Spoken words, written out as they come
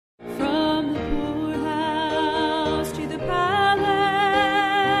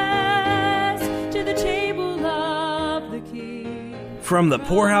From the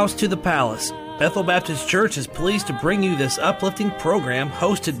poorhouse to the palace, Bethel Baptist Church is pleased to bring you this uplifting program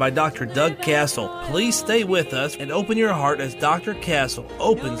hosted by Dr. Doug Castle. Please stay with us and open your heart as Dr. Castle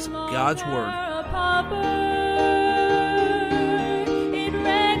opens God's Word.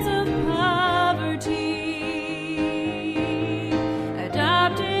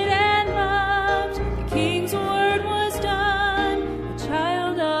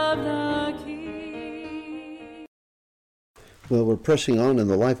 Well, we're pressing on in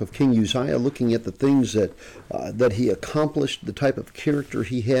the life of King Uzziah, looking at the things that he accomplished, the type of character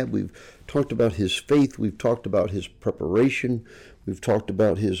he had. We've talked about his faith. We've talked about his preparation. We've talked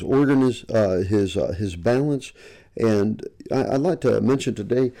about his his balance. And I'd like to mention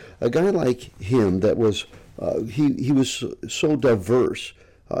today a guy like him that was he was so diverse.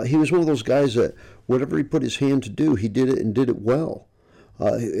 He was one of those guys that whatever he put his hand to do, he did it and did it well.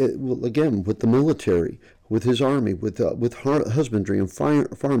 Again, with the military, with his army, with husbandry and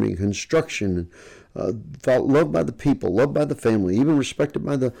farming, construction, felt loved by the people, loved by the family, even respected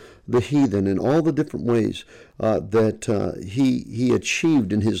by the heathen, in all the different ways that he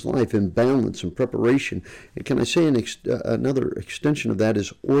achieved in his life in balance and preparation. And can I say another extension of that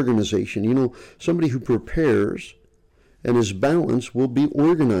is organization. You know, somebody who prepares and is balanced will be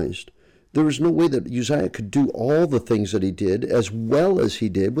organized. There was no way that Uzziah could do all the things that he did as well as he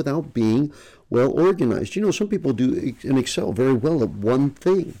did without being well organized. You know, some people do and excel very well at one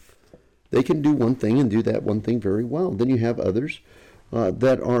thing. They can do one thing and do that one thing very well. Then you have others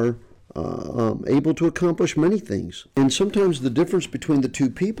that are able to accomplish many things. And sometimes the difference between the two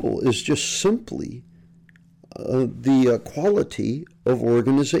people is just simply the quality of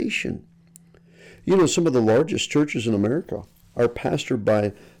organization. You know, some of the largest churches in America are pastored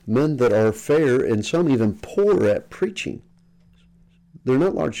by men that are fair and some even poor at preaching. They're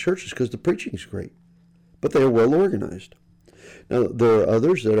not large churches because the preaching is great, but they are well organized. Now, there are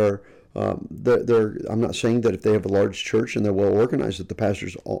others that are, I'm not saying that if they have a large church and they're well organized that the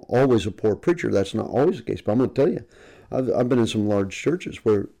pastor's always a poor preacher. That's not always the case, but I'm going to tell you, I've been in some large churches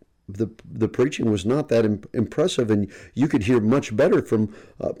where the preaching was not that impressive, and you could hear much better from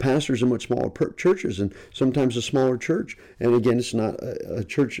pastors in much smaller churches, and sometimes a smaller church. And again, it's not a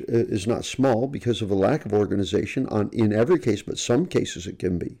church is not small because of a lack of organization in every case, but some cases it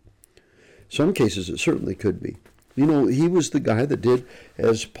can be. Some cases it certainly could be. You know, he was the guy that did,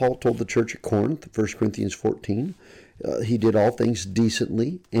 as Paul told the church at Corinth, 1 Corinthians 14, he did all things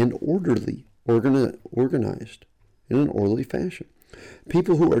decently and orderly, organized in an orderly fashion.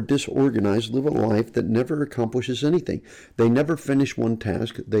 People who are disorganized live a life that never accomplishes anything. They never finish one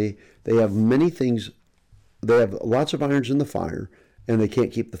task. They have many things. They have lots of irons in the fire, and they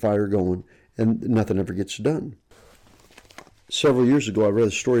can't keep the fire going, and nothing ever gets done. Several years ago, I read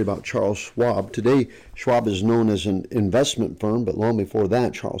a story about Charles Schwab. Today, Schwab is known as an investment firm, but long before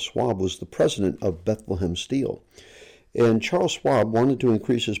that, Charles Schwab was the president of Bethlehem Steel. And Charles Schwab wanted to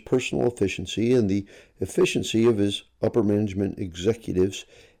increase his personal efficiency and the efficiency of his upper management executives.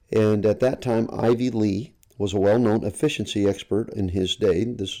 And at that time, Ivy Lee was a well-known efficiency expert in his day.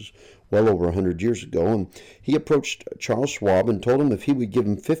 This is well over 100 years ago. And he approached Charles Schwab and told him if he would give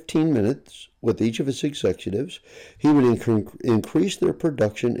him 15 minutes with each of his executives, he would increase their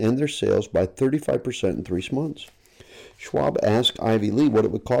production and their sales by 35% in 3 months. Schwab asked Ivy Lee what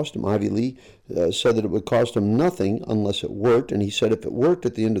it would cost him. Ivy Lee said that it would cost him nothing unless it worked, and he said if it worked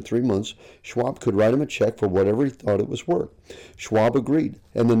at the end of 3 months, Schwab could write him a check for whatever he thought it was worth. Schwab agreed,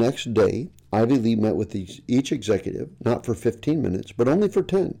 and the next day, Ivy Lee met with each executive, not for 15 minutes, but only for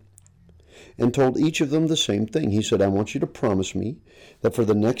 10, and told each of them the same thing. He said, I want you to promise me that for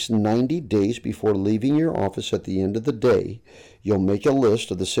the next 90 days before leaving your office at the end of the day, you'll make a list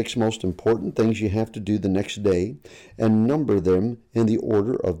of the 6 most important things you have to do the next day and number them in the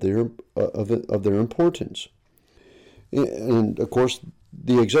order of their importance. And of course,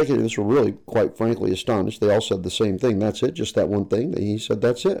 the executives were really, quite frankly, astonished. They all said the same thing. That's it, just that one thing. He said,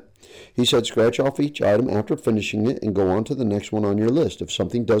 that's it. He said, scratch off each item after finishing it and go on to the next one on your list. If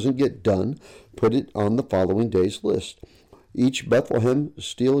something doesn't get done, put it on the following day's list. Each Bethlehem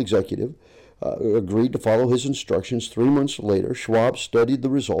Steel executive agreed to follow his instructions. 3 months later, Schwab studied the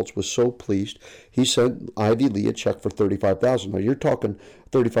results, was so pleased, he sent Ivy Lee a check for $35,000. Now, you're talking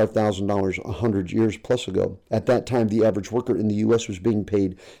 $35,000 100 years plus ago. At that time, the average worker in the U.S. was being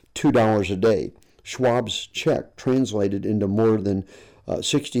paid $2 a day. Schwab's check translated into more than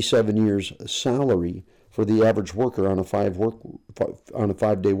 67 years' salary for the average worker on a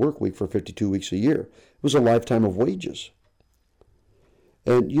 5-day work week for 52 weeks a year. It was a lifetime of wages.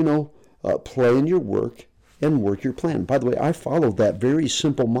 And, you know, plan your work and work your plan. By the way, I followed that very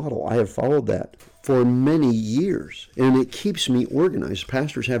simple model. I have followed that for many years, and it keeps me organized.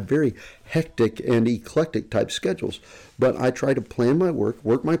 Pastors have very hectic and eclectic type schedules, but I try to plan my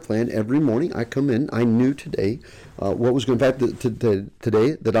work my plan every morning. I come in. I knew today what was going to happen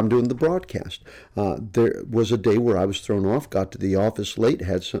today that I'm doing the broadcast. There was a day where I was thrown off, got to the office late,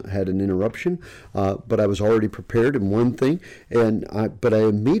 had an interruption, but I was already prepared in one thing, but I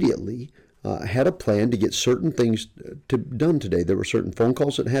immediately had a plan to get certain things done today. There were certain phone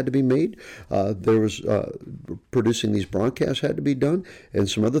calls that had to be made. There was producing these broadcasts had to be done, and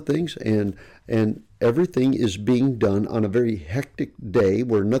some other things, and everything is being done on a very hectic day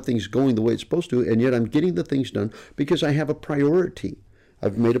where nothing's going the way it's supposed to, and yet I'm getting the things done because I have a priority.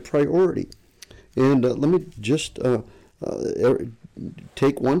 I've made a priority. And let me just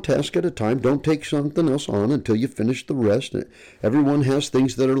take one task at a time. Don't take something else on until you finish the rest. Everyone has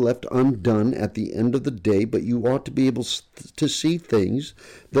things that are left undone at the end of the day, but you ought to be able to see things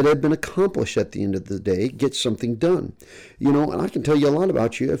that have been accomplished at the end of the day, get something done. And I can tell you a lot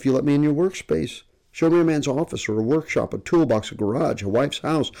about you if you let me in your workspace. Show me a man's office or a workshop, a toolbox, a garage, a wife's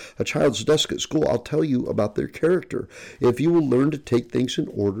house, a child's desk at school. I'll tell you about their character. If you will learn to take things in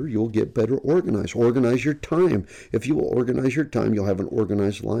order, you'll get better organized. Organize your time. If you will organize your time, you'll have an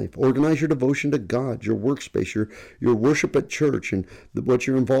organized life. Organize your devotion to God, your workspace, your worship at church, and what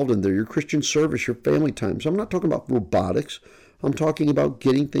you're involved in there, your Christian service, your family times. I'm not talking about robotics. I'm talking about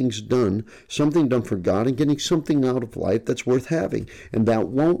getting things done, something done for God, and getting something out of life that's worth having. And that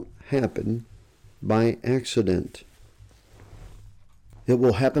won't happen by accident. It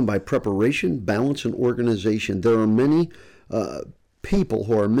will happen by preparation, balance, and organization. There are many people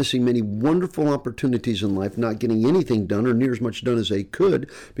who are missing many wonderful opportunities in life, not getting anything done or near as much done as they could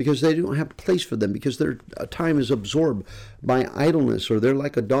because they don't have a place for them, because their time is absorbed by idleness, or they're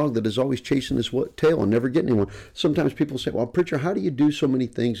like a dog that is always chasing his tail and never getting anywhere. Sometimes people say, well, preacher, how do you do so many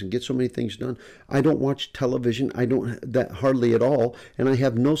things and get so many things done? I don't watch television. I don't that hardly at all, and I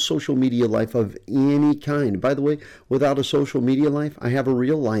have no social media life of any kind. By the way, without a social media life, I have a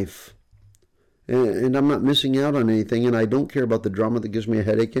real life. And I'm not missing out on anything, and I don't care about the drama that gives me a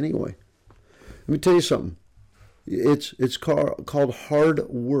headache anyway. Let me tell you something. It's called hard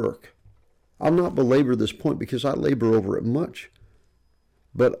work. I'll not belabor this point because I labor over it much.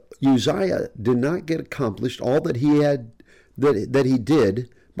 But Uzziah did not get accomplished all that he had that he did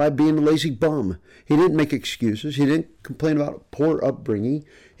by being a lazy bum. He didn't make excuses. He didn't complain about poor upbringing.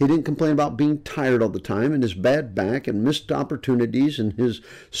 He didn't complain about being tired all the time and his bad back and missed opportunities and his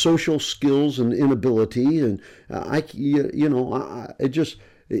social skills and inability. And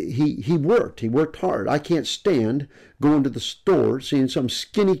he worked. He worked hard. I can't stand going to the store, seeing some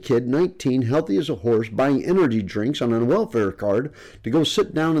skinny kid, 19, healthy as a horse, buying energy drinks on a welfare card to go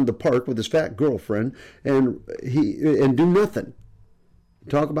sit down in the park with his fat girlfriend and do nothing.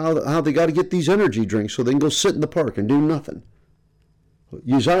 Talk about how they got to get these energy drinks so they can go sit in the park and do nothing.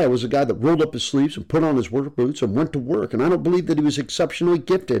 Uzziah was a guy that rolled up his sleeves and put on his work boots and went to work. And I don't believe that he was exceptionally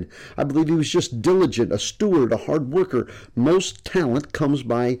gifted. I believe he was just diligent, a steward, a hard worker. Most talent comes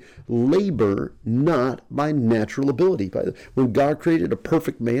by labor, not by natural ability. When God created a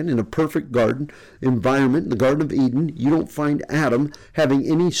perfect man in a perfect garden environment, in the Garden of Eden, you don't find Adam having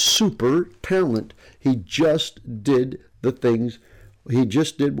any super talent. He just did the things. He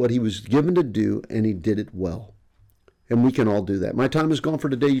just did what he was given to do, and he did it well. And we can all do that. My time is gone for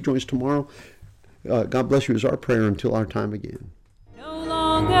today. You join us tomorrow. God bless you is our prayer until our time again. No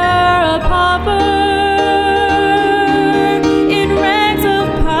longer a pauper in rags of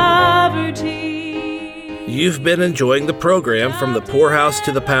poverty. You've been enjoying the program From the Poorhouse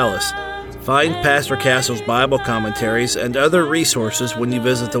to the Palace. Find Pastor Castle's Bible commentaries and other resources when you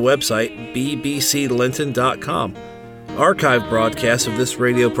visit the website bbclinton.com. Archive broadcasts of this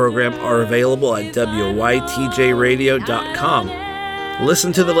radio program are available at WYTJradio.com.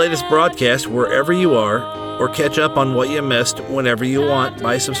 Listen to the latest broadcast wherever you are, or catch up on what you missed whenever you want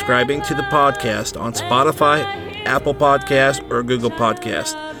by subscribing to the podcast on Spotify, Apple Podcast, or Google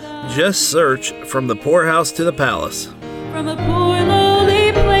Podcast. Just search From the Poorhouse to the Palace. From the poor